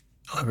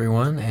Hello,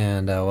 everyone,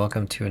 and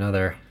welcome to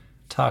another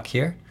talk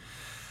here.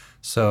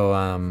 So,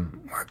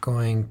 we're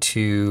going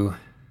to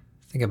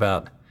think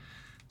about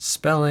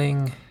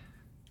spelling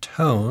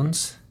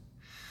tones.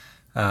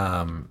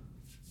 So,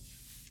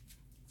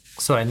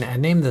 I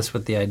named this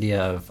with the idea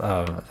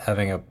of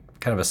having a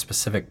kind of a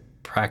specific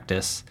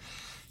practice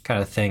kind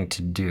of thing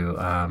to do.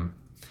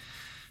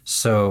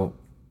 So,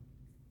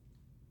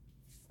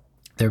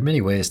 there are many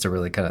ways to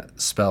really kind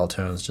of spell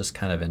tones, just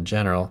kind of in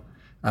general.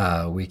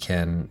 We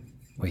can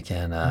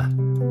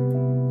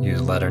use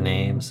letter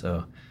names,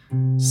 so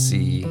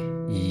C,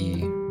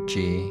 E,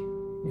 G.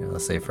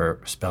 Let's say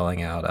for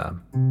spelling out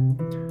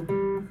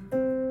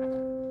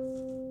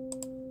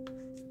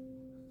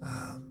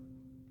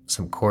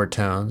some chord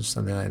tones,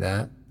 something like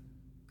that.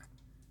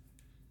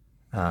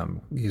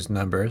 Use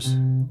numbers,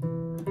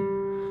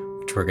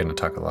 which we're going to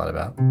talk a lot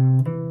about.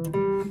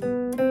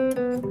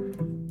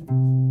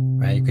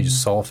 Right? You could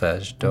use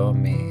solfege, do,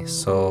 mi,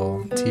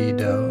 sol, ti,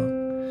 do,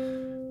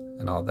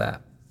 and all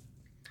that.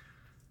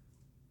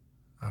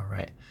 All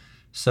right.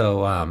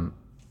 So,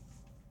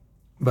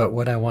 but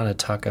what I want to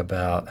talk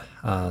about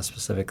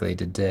specifically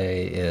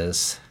today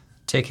is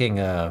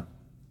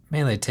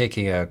mainly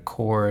taking a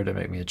chord,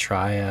 maybe a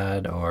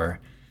triad or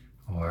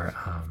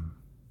a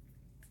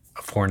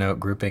four-note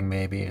grouping,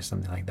 maybe, or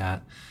something like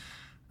that,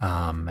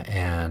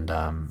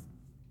 and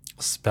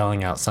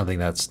spelling out something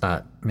that's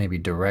not maybe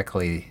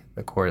directly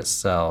the chord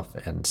itself,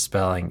 and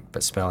spelling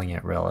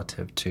it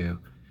relative to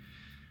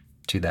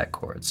that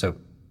chord. So,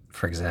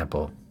 for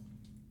example,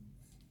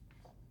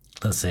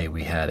 let's say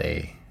we had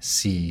a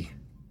C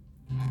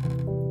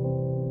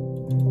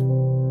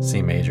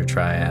major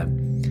triad,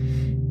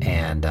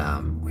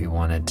 and we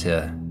wanted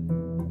to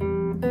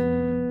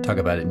talk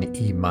about an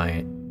E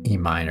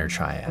minor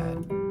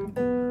triad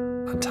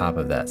on top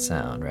of that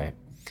sound, right?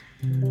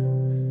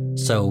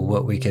 So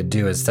what we could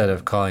do, instead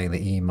of calling the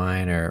E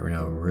minor,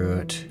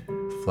 root,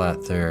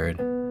 flat third,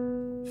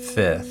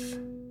 fifth,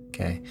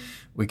 okay,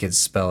 we could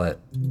spell it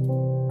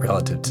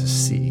relative to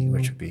C,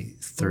 which would be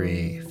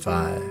 3,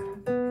 5,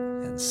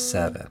 and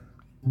 7.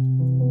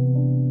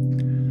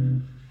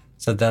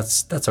 So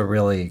that's a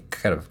really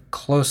kind of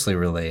closely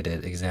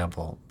related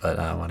example, but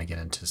I want to get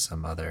into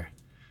some other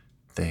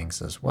things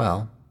as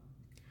well.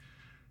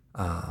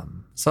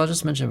 So I'll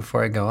just mention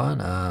before I go on,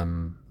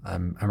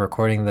 I'm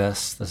recording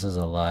this. This is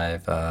a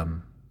live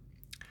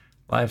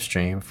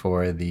stream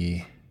for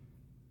the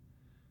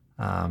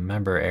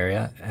member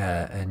area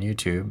and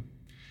YouTube,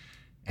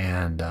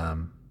 and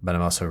but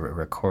I'm also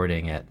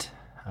recording it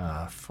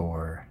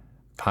for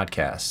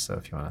podcasts. So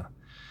if you want to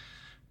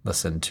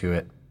listen to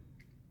it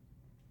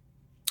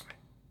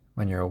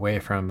when you're away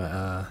from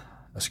a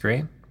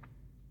screen,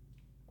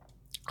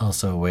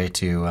 also a way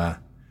to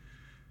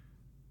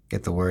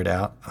get the word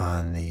out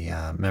on the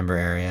member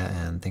area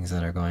and things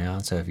that are going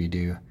on. So if you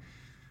do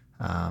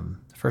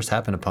first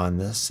happen upon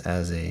this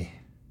as a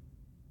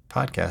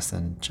podcast,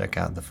 then check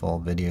out the full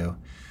video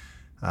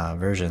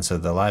version. So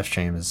the live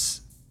stream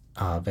is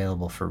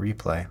available for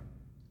replay.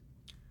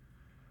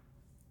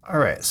 All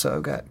right, so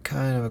I've got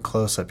kind of a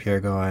close-up here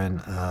going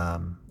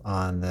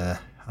on the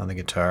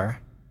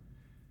guitar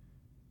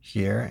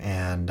here,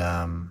 and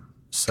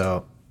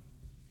so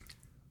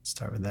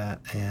start with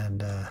that,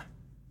 and I'll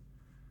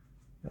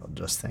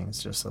adjust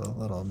things just a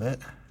little bit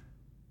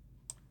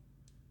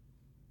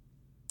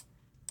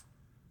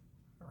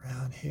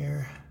around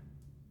here.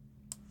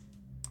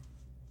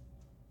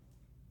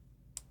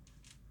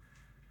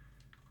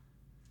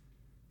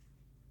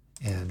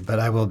 But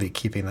I will be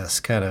keeping this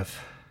kind of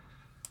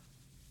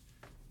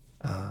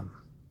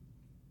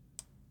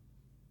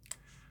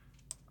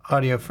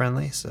audio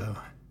friendly, so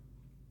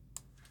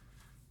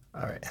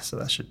all right, so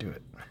that should do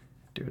it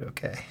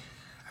okay.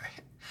 All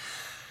right.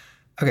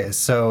 Okay,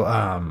 so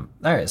all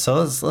right, so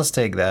let's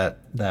take that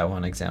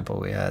one example.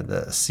 We had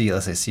the C,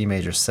 let's say C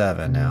major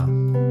 7 now.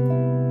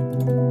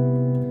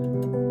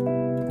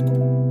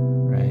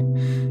 Right?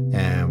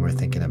 And we're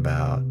thinking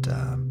about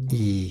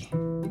E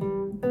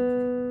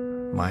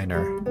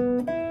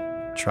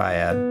minor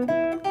triad.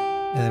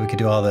 And then we could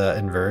do all the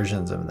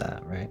inversions of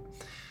that, right?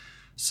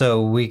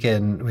 So we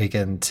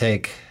can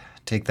take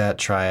that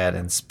triad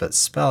and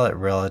spell it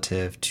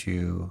relative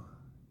to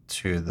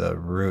the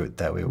root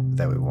that we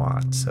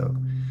want. So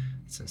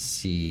it's a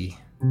C,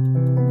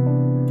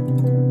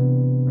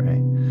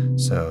 right?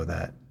 So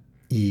that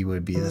E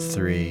would be the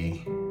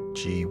 3,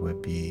 G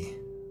would be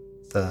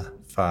the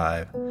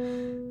 5,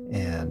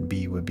 and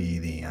B would be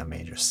the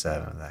major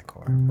 7 of that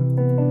chord.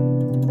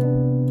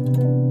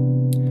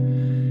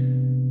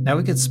 Now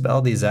we could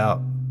spell these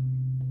out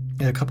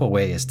in a couple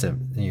ways to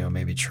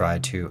maybe try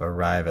to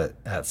arrive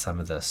at some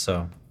of this.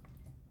 So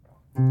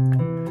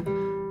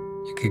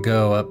you could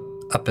go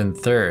up in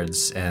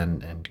thirds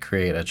and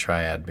create a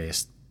triad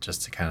based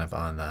just to kind of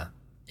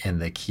in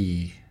the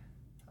key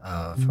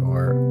of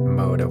or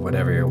mode of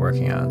whatever you're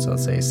working on. So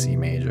let's say C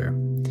major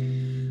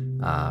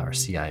or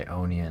C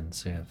Ionian.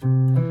 So you have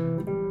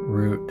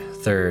root,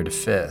 third,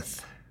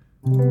 fifth.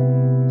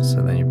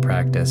 So then you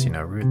practice,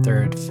 root,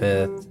 third,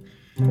 fifth,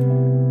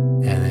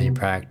 and then you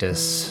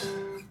practice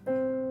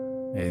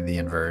maybe the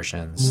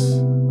inversions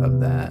of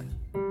that.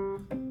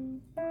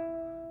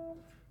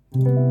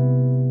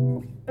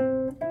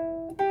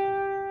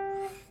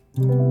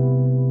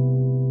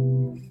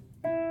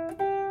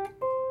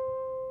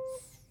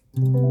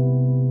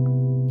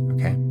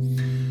 Okay.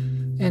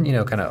 And,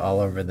 kind of all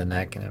over the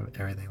neck and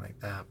everything like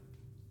that.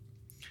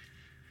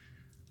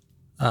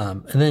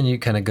 And then you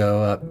kind of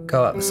go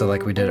up. So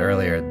like we did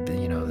earlier,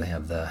 they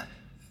have the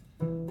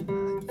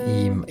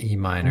E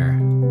minor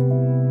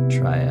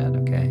triad,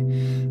 okay?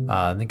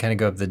 And then kind of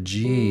go up the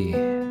G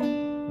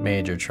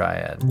major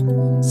triad.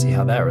 See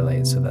how that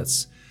relates. So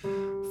that's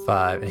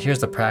 5. And here's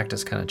the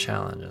practice kind of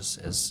challenge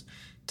is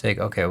take,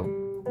 okay,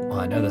 well,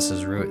 I know this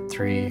is root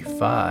 3,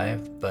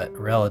 5, but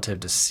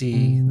relative to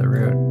C, the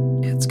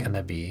root, it's going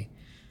to be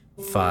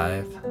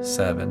 5,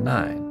 7,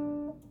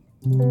 9.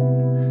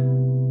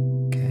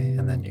 Okay,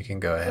 and then you can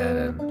go ahead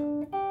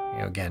and,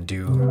 again,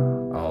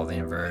 do all the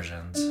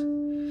inversions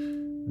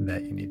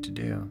that you need to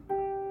do.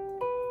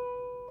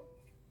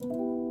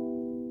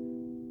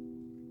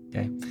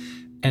 Okay,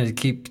 and to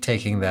keep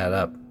taking that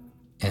up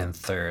in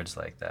thirds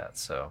like that.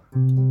 So,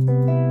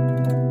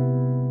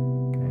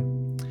 okay,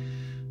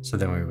 so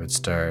then we would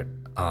start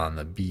on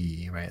the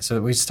B, right? So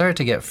we start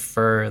to get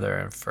further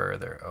and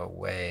further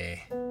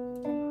away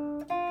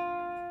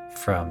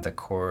from the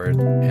chord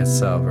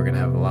itself. We're going to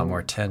have a lot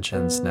more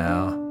tensions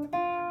now.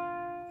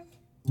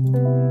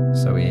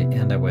 So we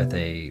end up with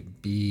a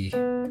B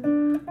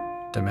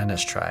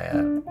diminished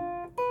triad,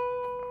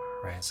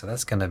 right? So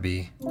that's going to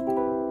be a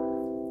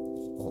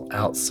little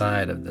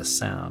outside of this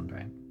sound,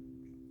 right?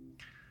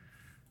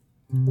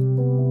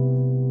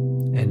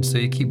 And so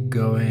you keep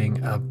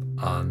going up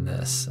on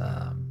this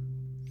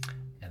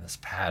in this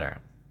pattern.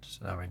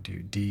 So now we do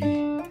D,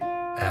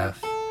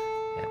 F,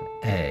 and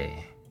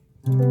A.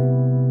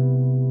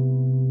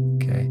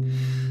 Okay,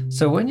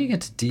 so when you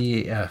get to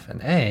D, F,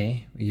 and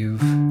A,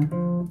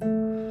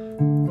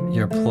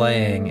 you're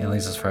playing, at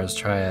least as far as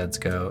triads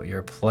go,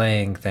 you're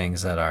playing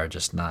things that are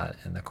just not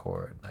in the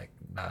chord, like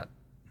not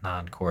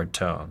non-chord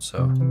tones.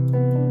 So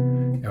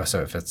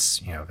if it's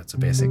a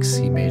basic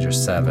C major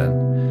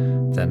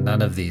 7, then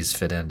none of these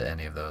fit into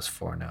any of those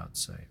 4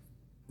 notes. So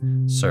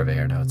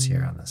surveyor notes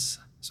here on this.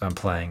 So I'm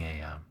playing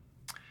a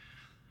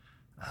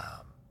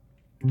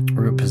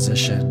root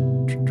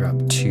position, drop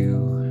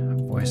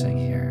 2, voicing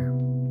here,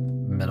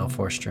 middle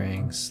 4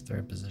 strings,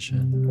 3rd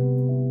position.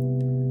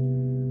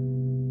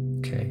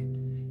 Okay.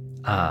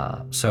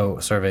 So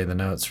survey the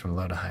notes from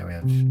low to high. We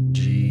have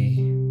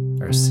G,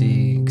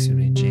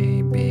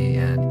 B,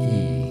 and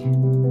E.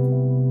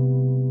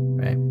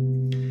 Right?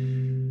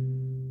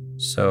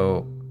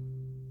 So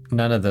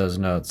none of those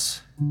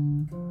notes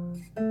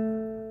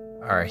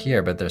are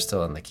here, but they're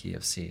still in the key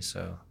of C.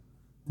 So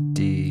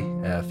D,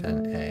 F,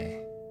 and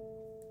A.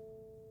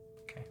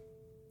 Okay.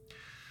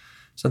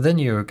 So then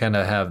you kind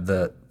of have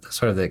the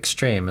sort of the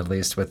extreme, at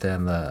least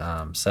within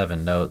the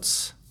 7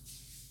 notes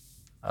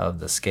of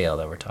the scale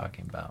that we're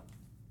talking about.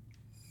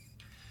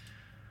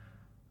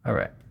 All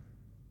right.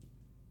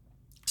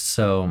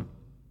 So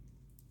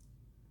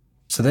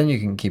then you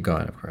can keep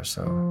going, of course.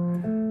 So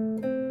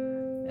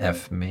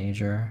F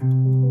major.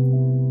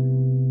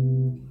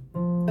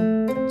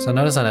 So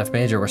notice on F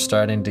major, we're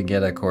starting to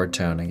get a chord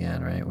tone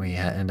again, right? We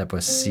end up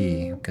with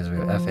C because we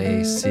have F,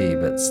 A, C,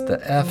 but the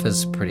F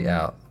is pretty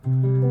out.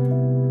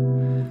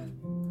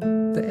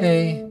 The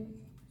A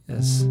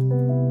is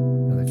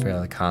really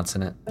fairly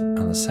consonant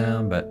on the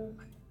sound,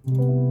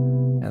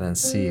 and then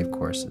C, of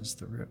course, is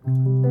the root,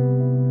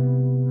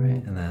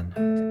 right? And then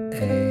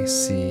A,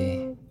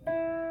 C,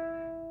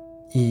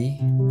 E.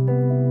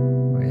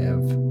 We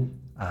have,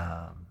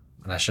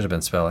 and I should have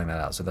been spelling that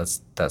out. So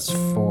that's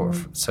 4.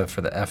 So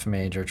for the F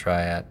major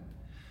triad,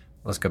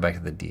 let's go back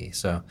to the D.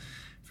 So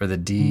for the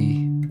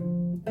D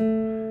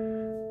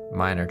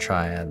minor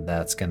triad,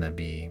 that's going to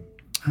be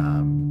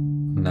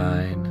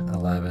 9,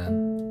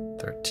 11,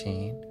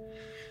 13.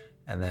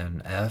 And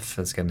then F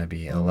is going to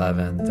be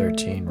 11,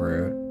 13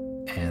 root.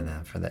 And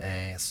then for the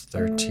A, it's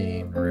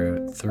 13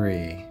 root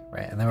 3,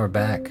 right? And then we're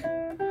back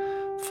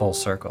full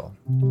circle.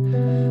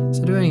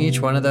 So doing each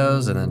one of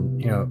those and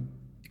then,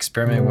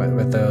 experimenting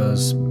with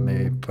those,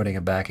 maybe putting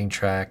a backing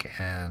track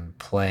and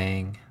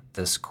playing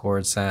this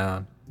chord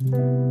sound,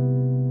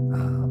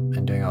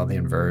 and doing all the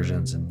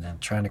inversions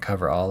and trying to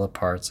cover all the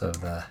parts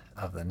of the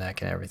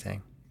neck and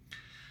everything.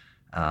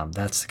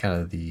 That's kind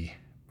of the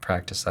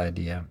practice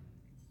idea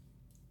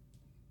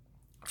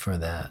for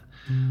that.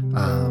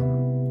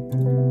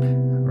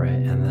 Right,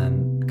 and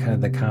then kind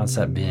of the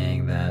concept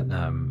being that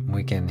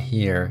we can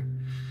hear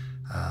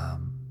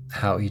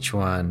how each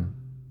one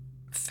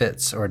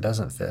fits or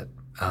doesn't fit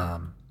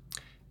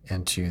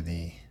into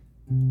the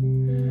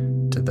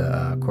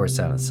chord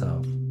sound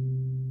itself.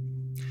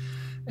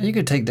 And you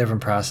could take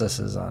different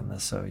processes on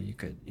this. So you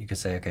could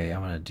say, okay,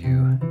 I'm going to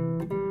do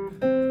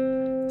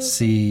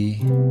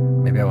C.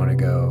 Maybe I want to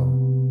go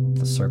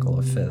the circle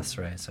of fifths,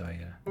 right? So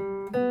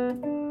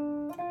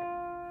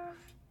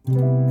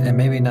and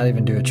maybe not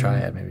even do a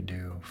triad. Maybe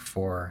do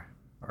 4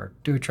 or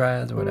do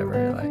triads or whatever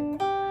you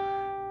like.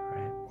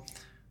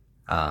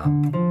 Okay,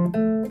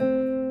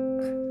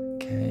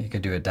 you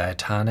could do a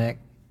diatonic.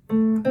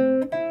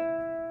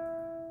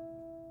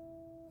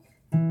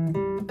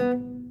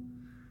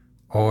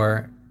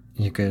 Or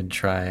you could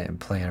try and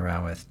play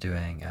around with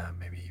doing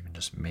maybe even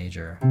just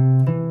major.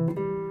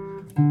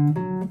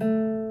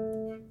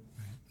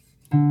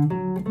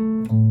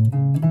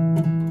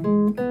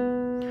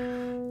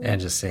 And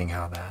just seeing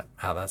how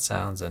that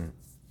sounds, and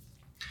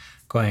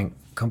going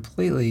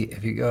completely,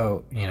 if you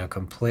go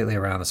completely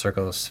around the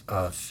circle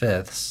of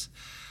fifths,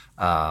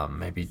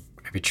 maybe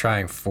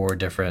trying 4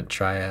 different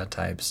triad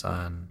types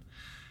on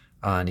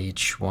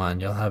each one,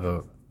 you'll have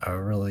a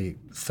really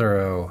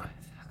thorough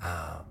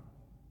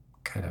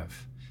kind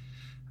of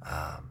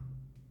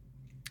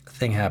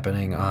thing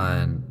happening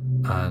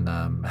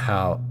on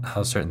how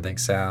certain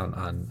things sound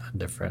on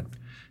different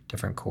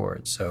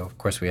chords. So of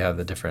course we have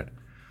the different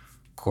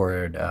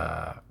chord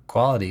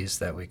qualities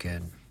that we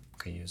can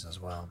use as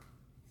well.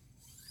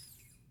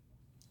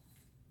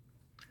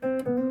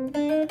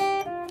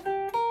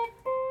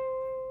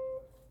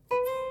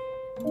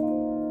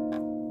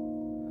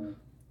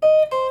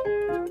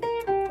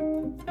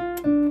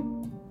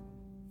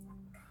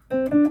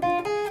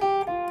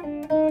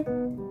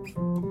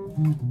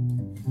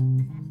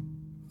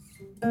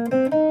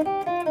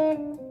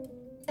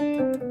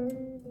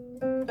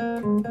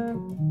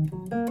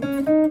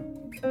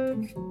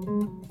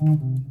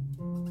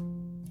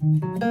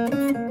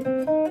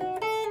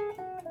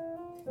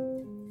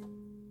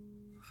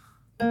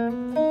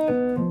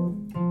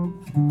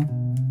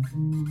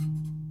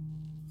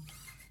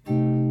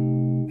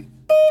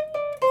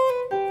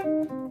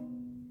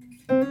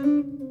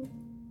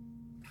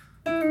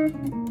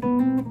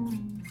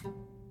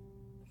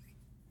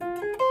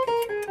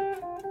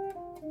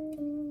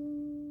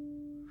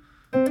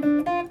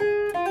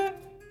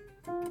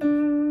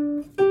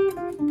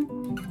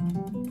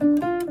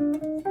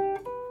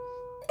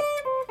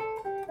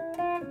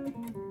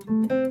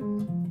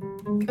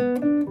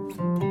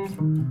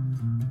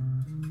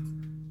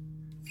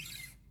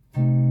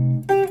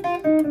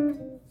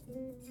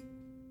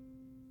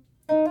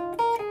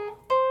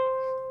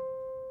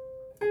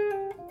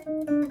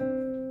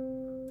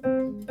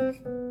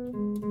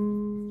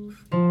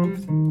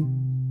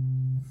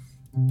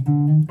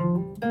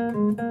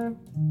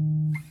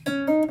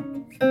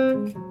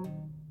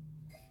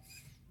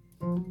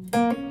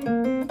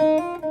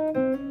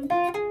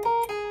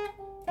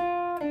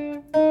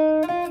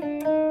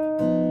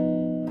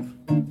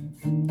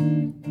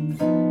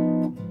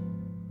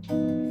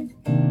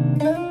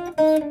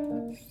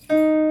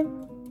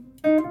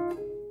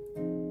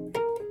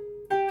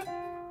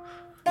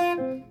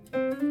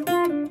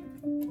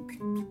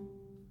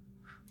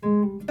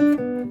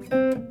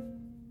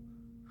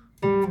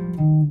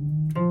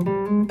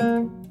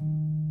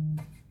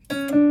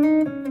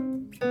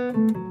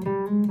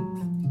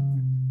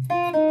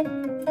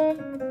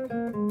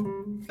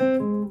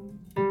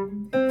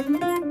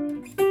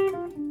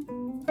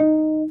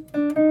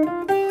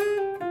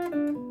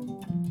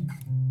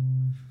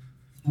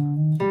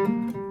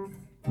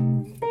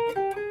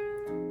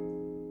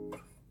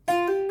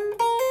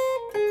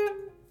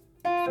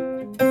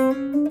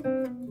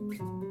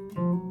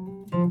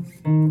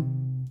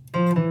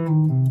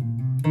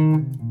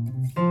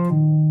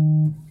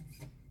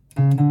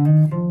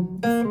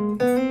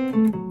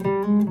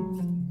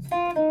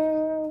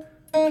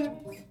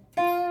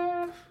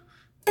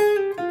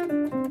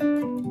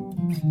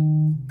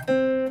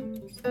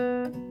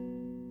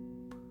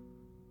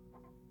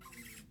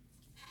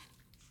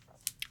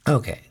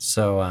 Okay,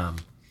 so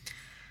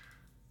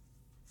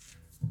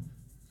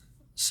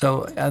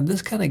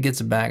this kind of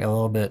gets back a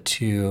little bit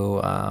to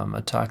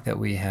a talk that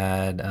we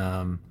had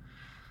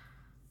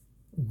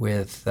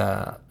with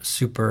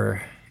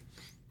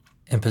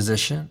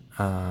superimposition,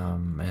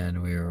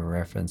 and we were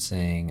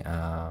referencing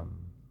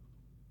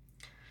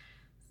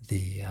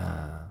the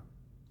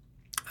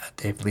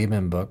Dave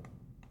Liebman book,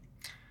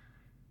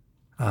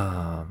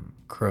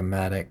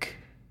 Chromatic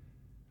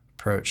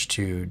Approach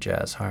to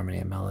Jazz Harmony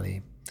and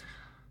Melody.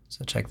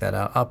 So check that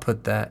out. I'll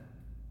put that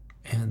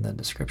in the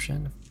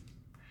description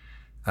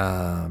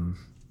here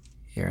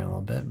in a little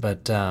bit.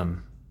 But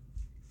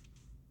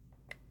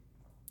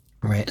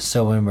right,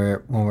 so when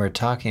we're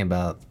talking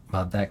about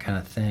that kind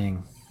of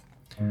thing,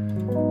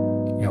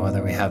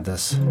 whether we have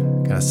this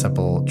kind of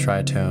simple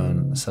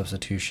tritone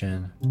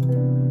substitution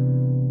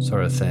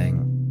sort of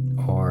thing,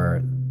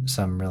 or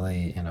some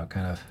really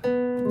kind of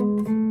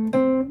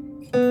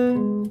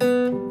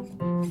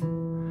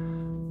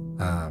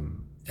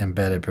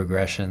embedded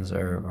progressions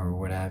or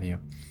what have you.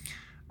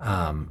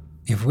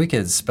 If we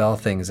could spell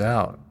things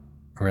out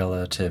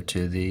relative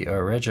to the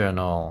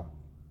original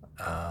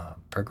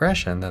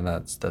progression, then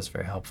that's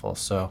very helpful.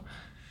 So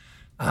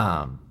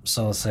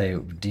let's say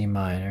D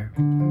minor.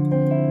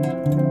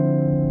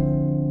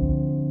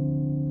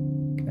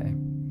 Okay,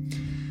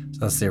 so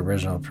that's the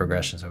original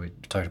progression. So we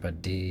talked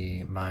about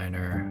D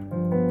minor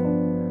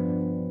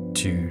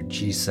to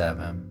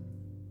G7.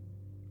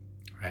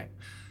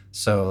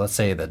 So let's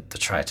say that the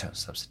tritone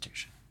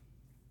substitution.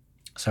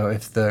 So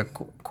if the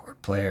chord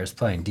player is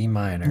playing D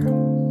minor,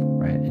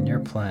 right, and you're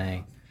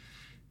playing,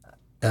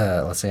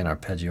 let's say, an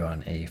arpeggio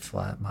on A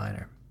flat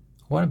minor,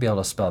 I want to be able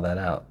to spell that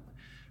out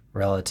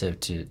relative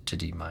to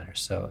D minor.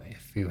 So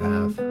if you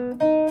have,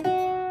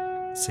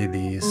 see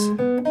these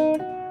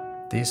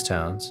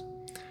tones,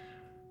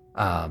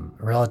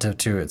 relative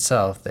to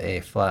itself, the A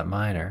flat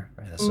minor,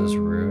 right, this is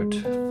root,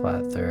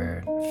 flat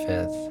third,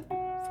 fifth,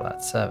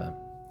 flat seven.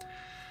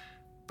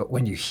 But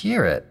when you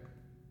hear it,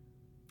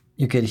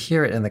 you could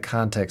hear it in the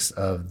context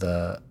of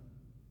the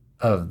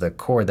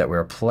chord that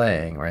we're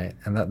playing, right?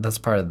 And that's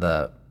part of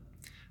the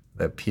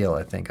appeal,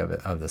 I think,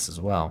 of this as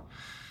well.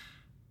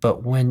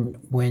 But when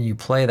you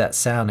play that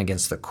sound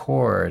against the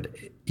chord,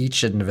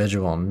 each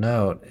individual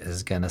note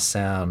is going to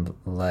sound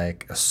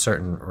like a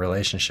certain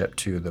relationship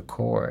to the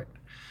chord.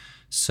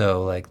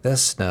 So like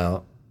this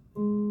note,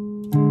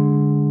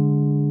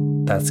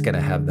 that's going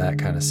to have that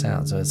kind of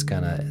sound. So it's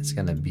going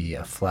to be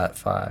a flat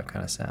 5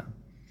 kind of sound.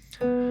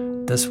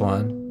 This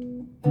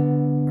one,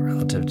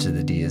 relative to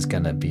the D, is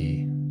going to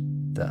be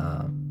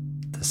the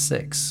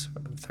 6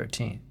 or the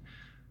 13.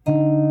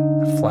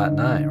 A flat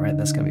 9, right?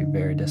 That's going to be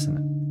very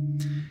dissonant.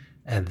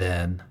 And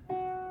then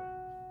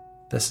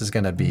this is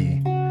going to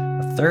be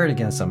a third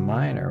against a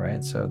minor,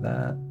 right? So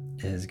that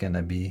is going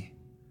to be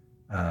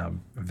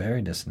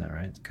very dissonant,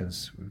 right?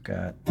 Because we've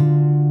got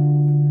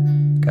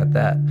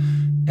that.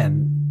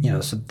 And,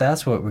 so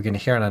that's what we're going to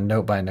hear on a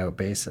note-by-note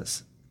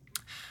basis.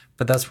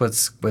 But that's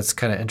what's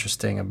kind of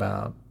interesting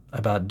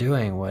about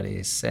doing what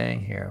he's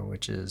saying here,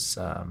 which is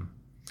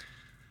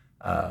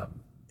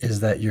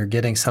that you're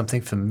getting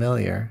something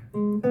familiar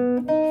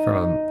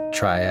from a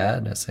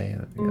triad. Let's say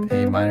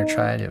A minor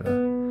triad,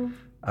 you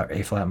have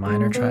A flat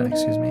minor triad,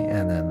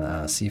 and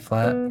then C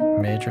flat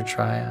major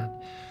triad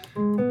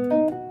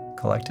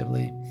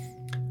collectively.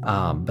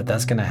 But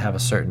that's going to have a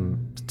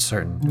certain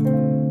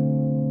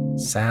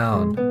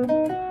sound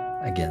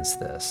against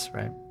this,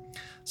 right?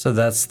 So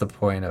that's the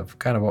point of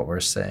kind of what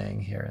we're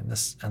saying here in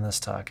this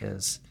talk,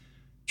 is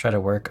try to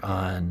work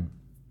on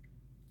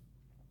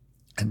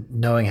and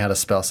knowing how to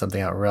spell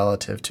something out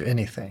relative to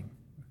anything,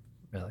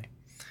 really.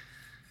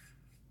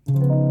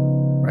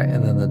 Right,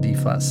 and then the D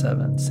flat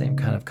 7, same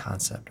kind of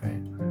concept,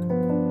 right?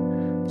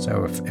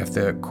 So if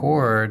the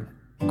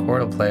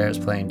chordal player is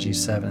playing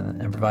G7 and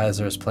the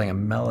improviser is playing a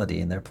melody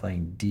and they're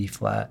playing D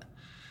flat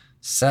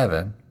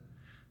 7,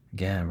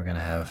 again, we're going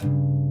to have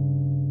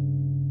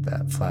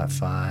that flat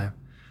 5.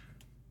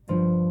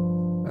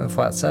 The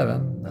flat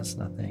 7, that's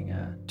nothing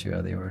too out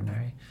of the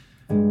ordinary.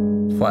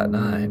 Flat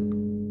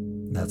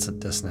 9, that's a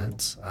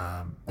dissonance.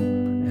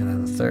 And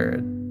then the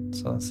third,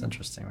 so that's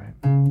interesting, right?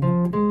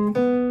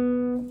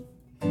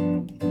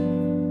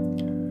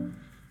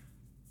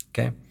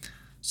 Okay,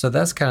 so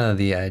that's kind of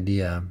the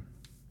idea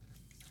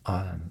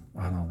on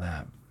all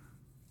that.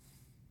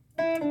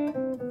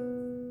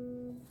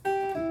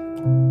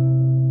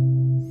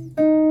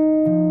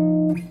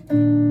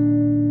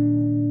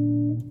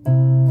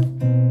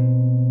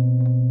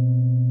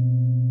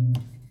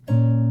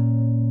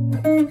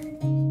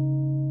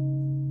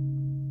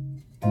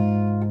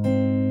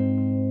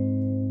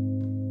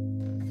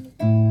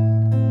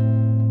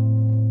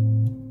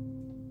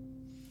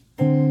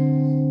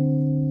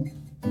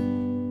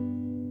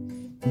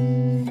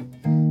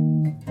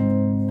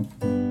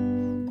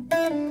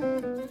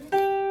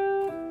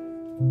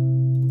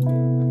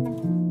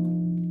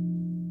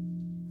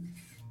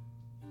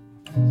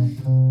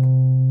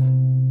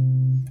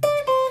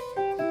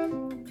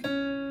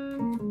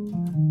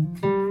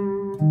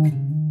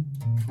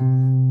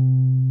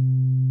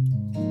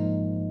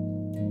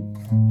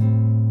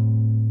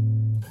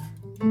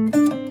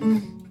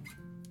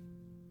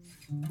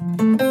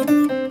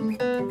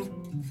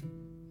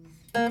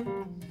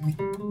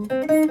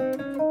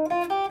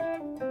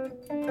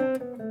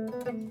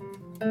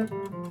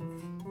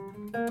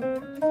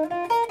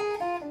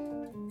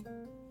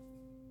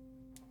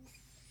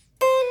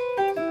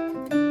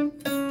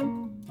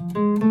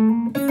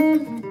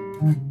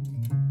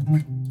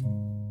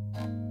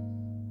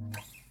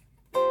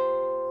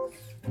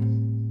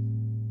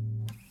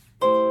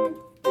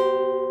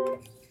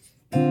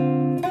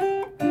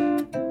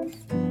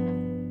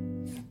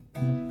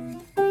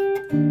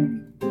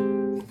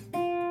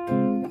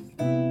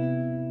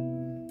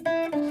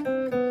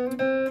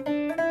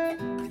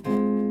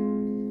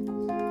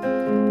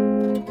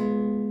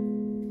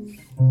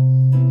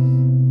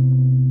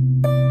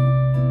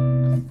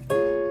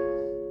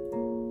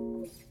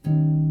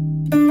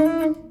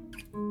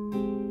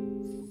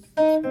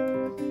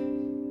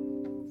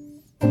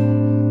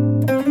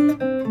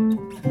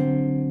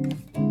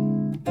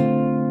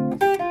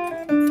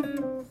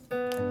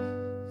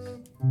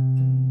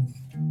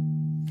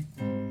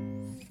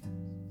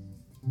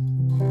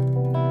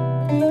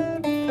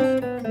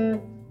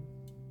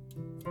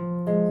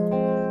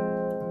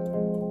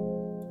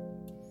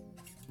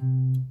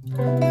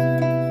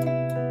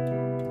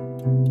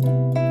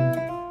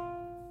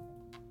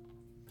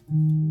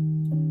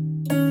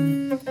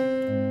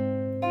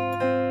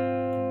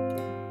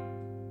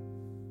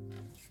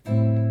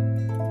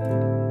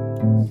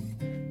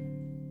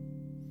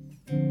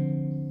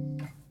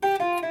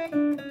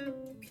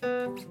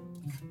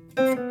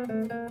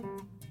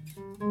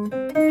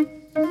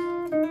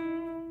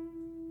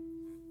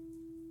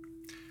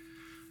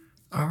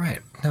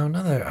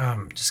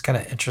 just kind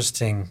of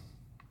interesting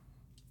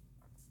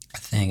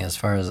thing as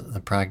far as the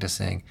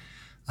practicing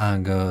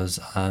goes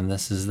on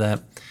this is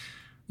that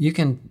you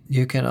can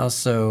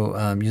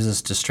also use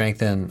this to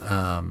strengthen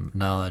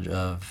knowledge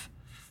of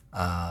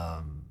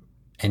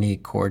any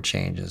chord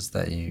changes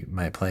that you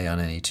might play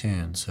on any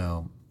tune.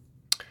 So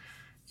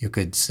you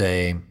could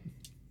say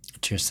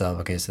to yourself,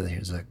 okay, so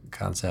here's a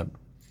concept.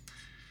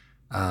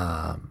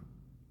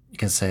 You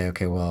can say,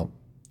 okay, well,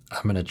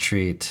 I'm going to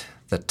treat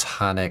the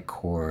tonic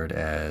chord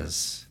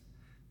as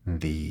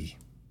the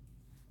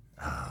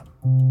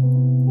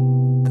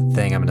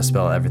thing I'm going to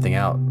spell everything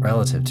out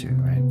relative to,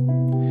 right?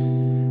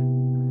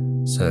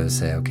 So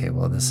say, okay,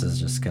 well, this is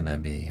just going to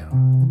be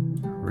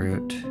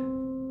root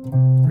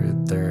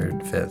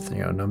third, fifth,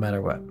 no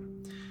matter what.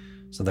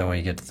 So then when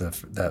you get to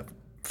that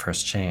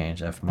first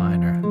change, F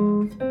minor,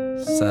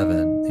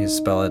 7, you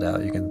spell it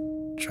out. You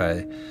can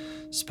try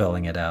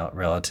spelling it out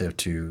relative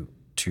to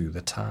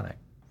the tonic.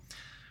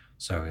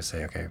 So we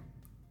say, okay,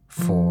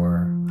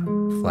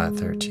 4, flat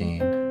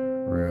 13,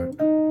 root,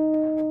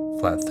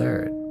 flat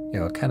third.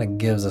 It kind of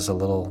gives us a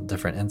little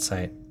different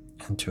insight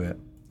into it,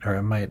 or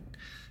it might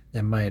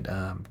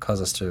cause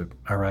us to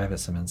arrive at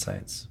some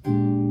insights.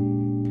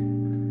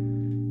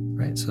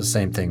 Right. So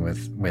same thing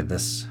with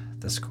this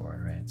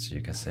chord, right? So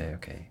you can say,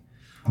 okay,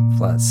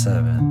 flat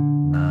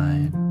 7,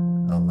 9,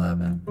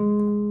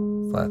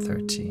 11, flat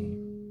 13.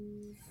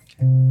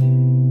 Okay,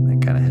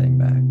 and kind of heading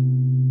back.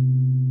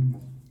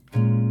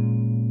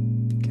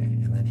 Okay,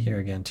 and then here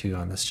again too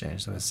on this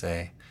change, so we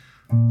say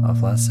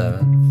flat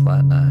 7,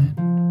 flat 9,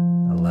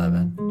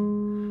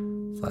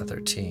 11, flat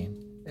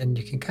 13, and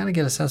you can kind of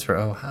get a sense for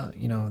how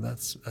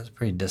that's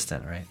pretty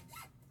distant, right?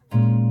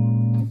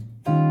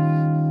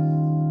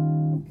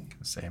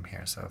 Same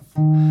here, so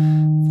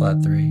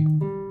flat 3,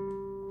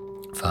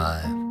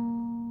 5,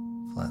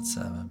 flat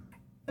 7,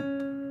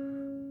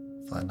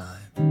 flat 9.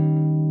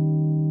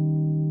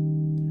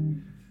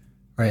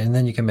 Right, and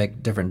then you can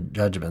make different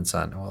judgments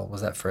on, well,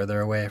 was that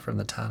further away from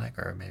the tonic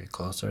or maybe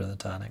closer to the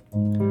tonic?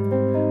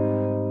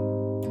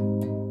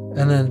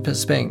 And then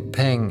just paying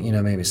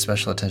maybe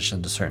special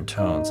attention to certain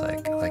tones,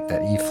 like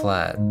that E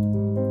flat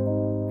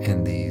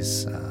in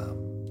this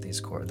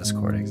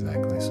chord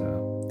exactly.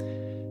 So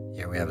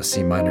here we have a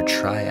C minor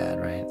triad,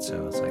 right?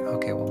 So it's like,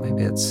 okay, well,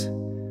 maybe it's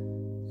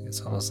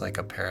almost like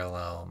a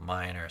parallel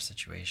minor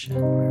situation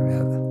where we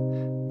have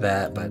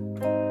that, but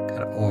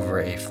kind of over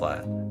A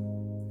flat.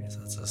 So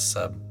it's a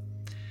sub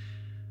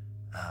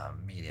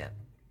median,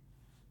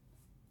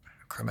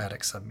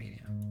 chromatic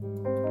submedian.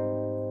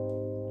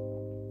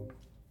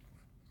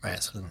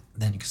 Right, so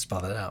then you can spell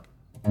that out.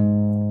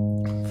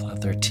 Flat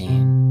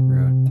 13,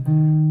 root,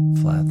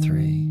 flat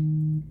 3,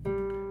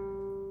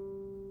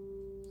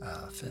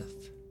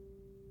 fifth.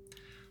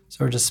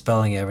 So we're just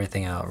spelling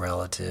everything out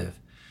relative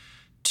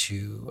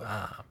to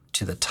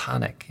the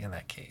tonic in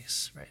that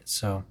case, right?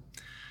 So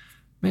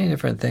many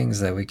different things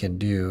that we can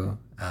do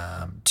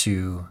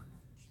to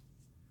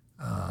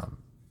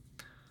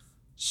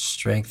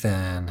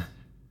strengthen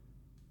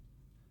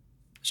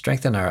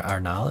our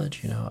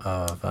knowledge,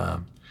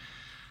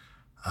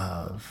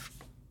 of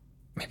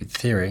maybe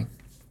theory,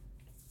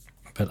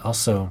 but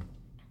also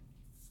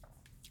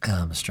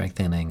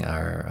strengthening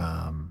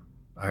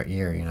our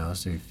ear.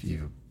 So if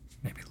you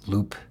maybe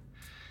loop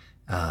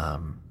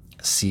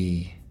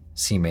C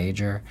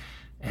major,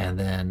 and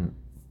then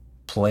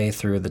play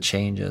through the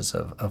changes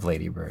of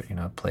Lady Bird,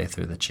 play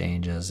through the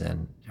changes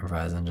and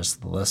improvise, and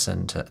just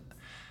listen to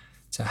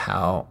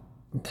how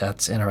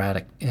that's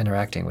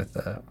interacting with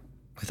the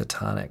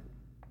tonic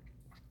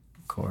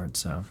chord.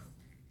 So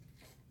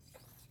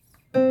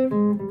all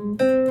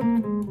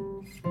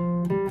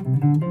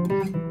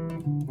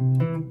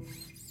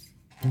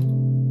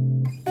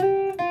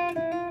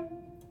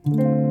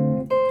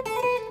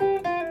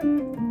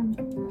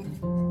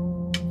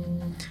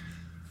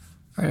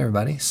right,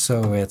 everybody.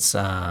 So it's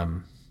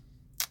kind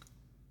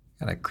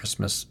of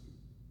Christmas,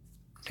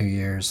 New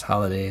Year's,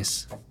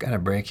 holidays, kind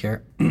of break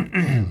here.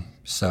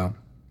 So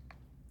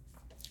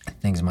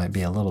things might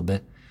be a little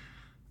bit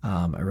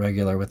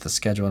irregular with the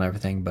schedule and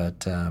everything,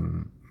 but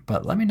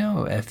let me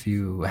know if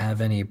you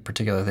have any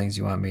particular things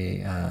you want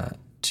me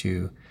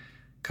to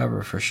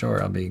cover for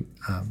sure. I'll be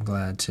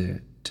glad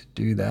to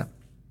do that.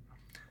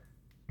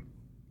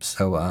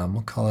 So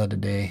we'll call it a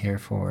day here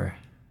for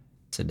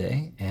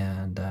today,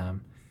 and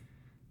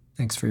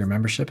thanks for your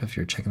membership if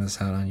you're checking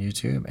this out on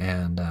YouTube,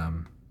 and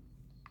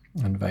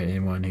invite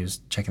anyone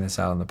who's checking this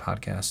out on the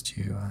podcast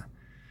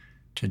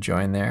to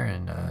join there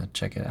and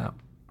check it out.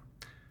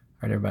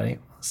 All right, everybody.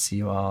 I'll see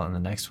you all in the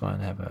next one.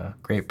 Have a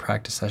great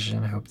practice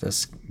session. I hope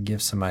this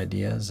gives some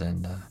ideas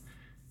and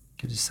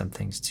gives you some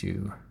things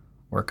to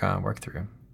work through.